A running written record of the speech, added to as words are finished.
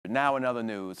Now in other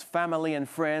news, family and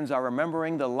friends are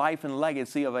remembering the life and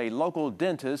legacy of a local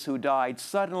dentist who died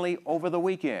suddenly over the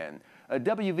weekend.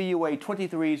 WVUA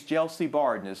 23's Chelsea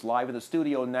Barton is live in the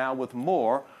studio now with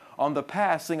more on the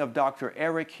passing of Dr.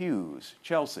 Eric Hughes.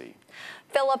 Chelsea.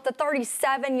 Philip, the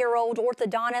 37-year-old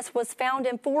orthodontist, was found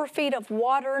in 4 feet of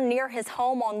water near his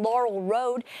home on Laurel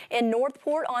Road in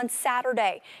Northport on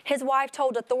Saturday. His wife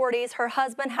told authorities her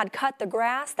husband had cut the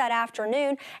grass that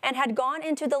afternoon and had gone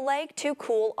into the lake to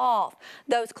cool off.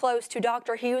 Those close to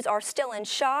Dr. Hughes are still in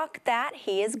shock that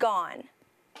he is gone.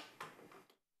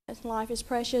 Life is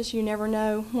precious. You never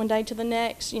know one day to the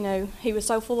next. You know, he was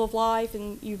so full of life,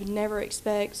 and you would never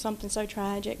expect something so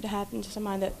tragic to happen to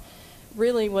somebody that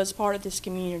really was part of this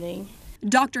community.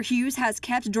 Dr. Hughes has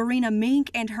kept Dorena Mink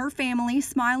and her family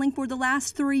smiling for the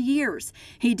last 3 years.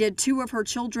 He did 2 of her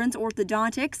children's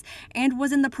orthodontics and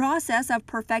was in the process of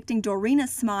perfecting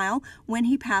Dorena's smile when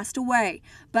he passed away.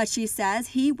 But she says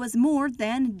he was more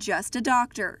than just a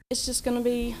doctor. It's just going to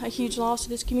be a huge loss to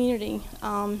this community,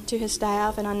 to his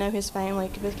staff, and I know his family,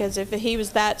 because if he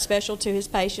was that special to his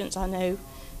patients, I know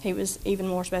he was even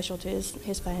more special to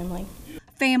his family.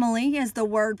 Family is the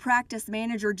word practice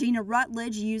manager Gina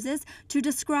Rutledge uses to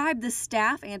describe the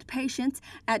staff and patients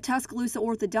at Tuscaloosa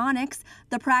Orthodontics,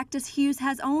 the practice Hughes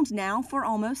has owned now for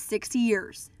almost 6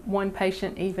 years. One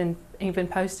patient even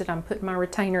posted, "I'm putting my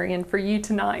retainer in for you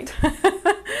tonight."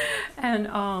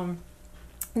 And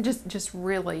just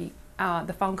really,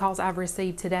 the phone calls I've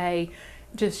received today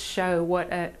just show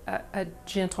what a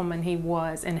gentleman he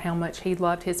was and how much he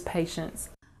loved his patients.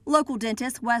 Local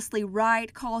dentist Wesley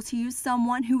Wright calls Hughes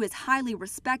someone who is highly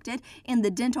respected in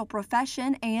the dental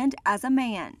profession and as a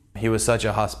man. He was such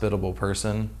a hospitable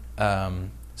person,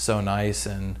 so nice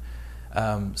and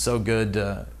so good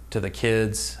to the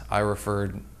kids. I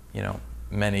referred,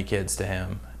 many kids to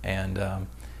him, and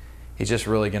he's just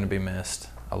really going to be missed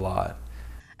a lot.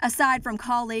 Aside from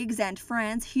colleagues and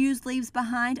friends, Hughes leaves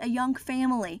behind a young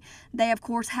family. They, of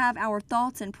course, have our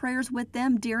thoughts and prayers with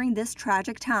them during this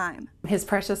tragic time. His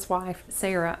precious wife,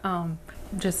 Sarah,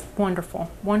 just wonderful,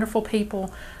 wonderful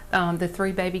people. The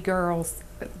 3 baby girls,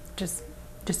 just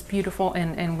beautiful,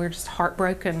 and we're just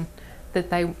heartbroken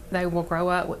that they will grow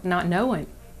up not knowing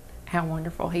how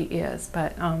wonderful he is.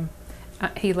 But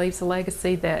he leaves a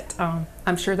legacy that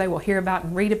I'm sure they will hear about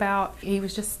and read about. He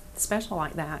was just special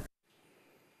like that.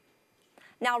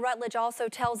 Now, Rutledge also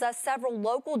tells us several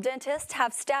local dentists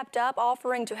have stepped up,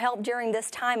 offering to help during this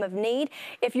time of need.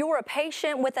 If you're a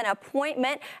patient with an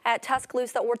appointment at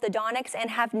Tuscaloosa Orthodontics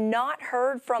and have not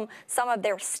heard from some of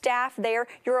their staff there,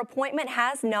 your appointment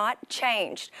has not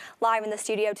changed. Live in the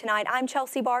studio tonight, I'm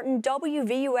Chelsea Barton,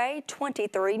 WVUA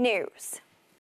 23 News.